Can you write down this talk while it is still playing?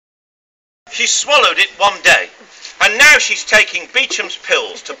She swallowed it one day, and now she's taking Beecham's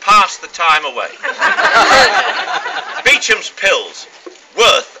pills to pass the time away. Beecham's pills,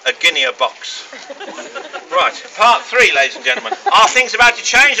 worth £1 a box. Right, part 3, ladies and gentlemen. Are things about to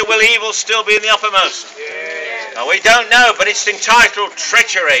change, or will evil still be in the uppermost? Yeah. Now, we don't know, but it's entitled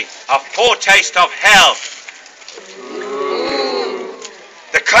Treachery, a foretaste of hell.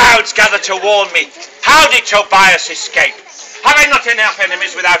 The clouds gather to warn me. How did Tobias escape? Have I not enough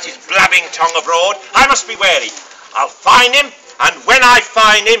enemies without his blabbing tongue abroad? I must be wary. I'll find him, and when I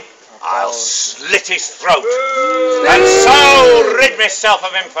find him, I'll slit his throat, and so rid myself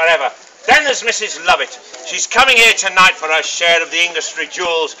of him forever. Then there's Mrs. Lovett. She's coming here tonight for her share of the industry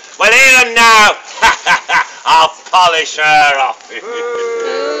jewels. Well, hear them now. I'll polish her off.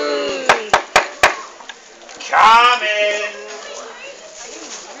 Come in.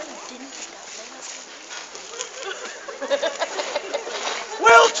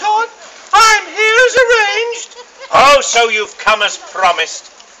 Well, Todd, I'm here as arranged. Oh, so you've come as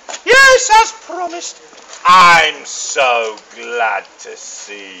promised. Yes, as promised. I'm so glad to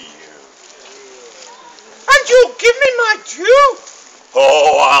see you. And you'll give me my due?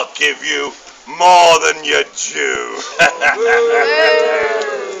 Oh, I'll give you more than your due.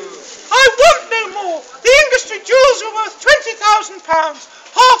 I want no more. The industry jewels are worth £20,000.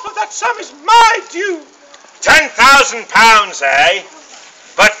 Half of that sum is my due. £10,000, eh?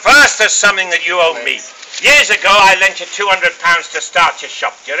 But first there's something that you owe me. Years ago I lent you £200 to start your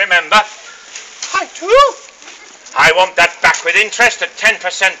shop. Do you remember? I do. I want that back with interest at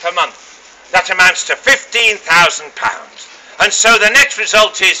 10% per month. That amounts to £15,000. And so the net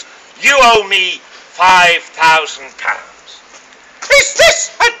result is you owe me £5,000. Is this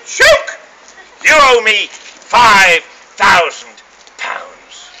a joke? You owe me £5,000.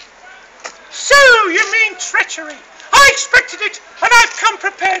 So you mean treachery? I expected it, and I've come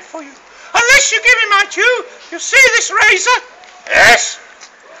prepared for you. Unless you give me my due, you see this razor? Yes?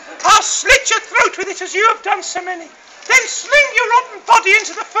 I'll slit your throat with it as you have done so many. Then sling your rotten body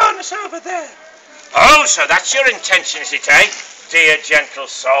into the furnace over there. Oh, so that's your intention, is it, eh? Dear gentle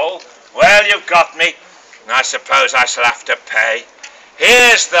soul. Well, you've got me. I suppose I shall have to pay.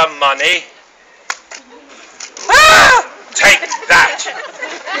 Here's the money. Ah! Take that,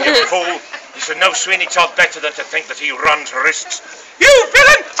 you fool. You should know Sweeney Todd better than to think that he runs risks. You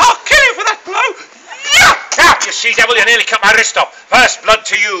villain! I'll kill you for that blow! Yeah! Ah, you she-devil, you nearly cut my wrist off. First blood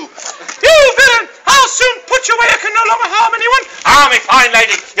to you. You villain! I'll soon put you where you can no longer harm anyone. Ah, me fine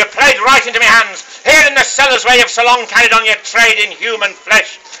lady, you played right into my hands. Here in the cellars where you've so long carried on your trade in human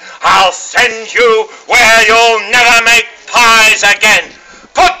flesh. I'll send you where you'll never make pies again.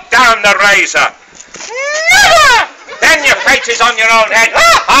 Put down the razor. Never! Then your fate is on your own head.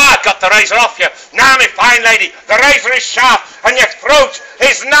 Ah, got the razor off you. Now, me fine lady, the razor is sharp and your throat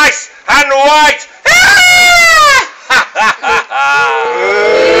is nice and white.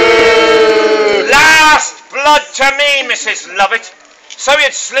 Last blood to me, Mrs. Lovett. So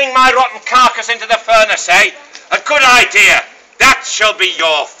you'd sling my rotten carcass into the furnace, eh? A good idea. That shall be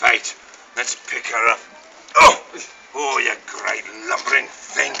your fate. Let's pick her up. Oh, you great lumbering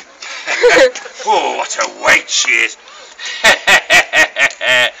thing. Oh, what a weight she is.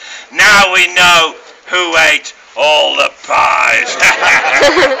 Now we know who ate all the pies.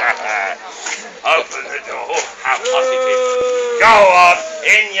 Open the door. Oh, how hot it is. Go on.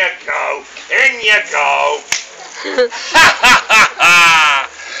 In you go. In you go.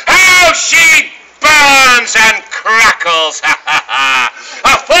 How she burns and crackles.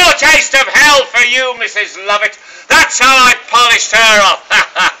 A foretaste of hell for you, Mrs. Lovett. That's how I polished her off.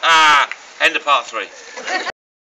 End of part 3.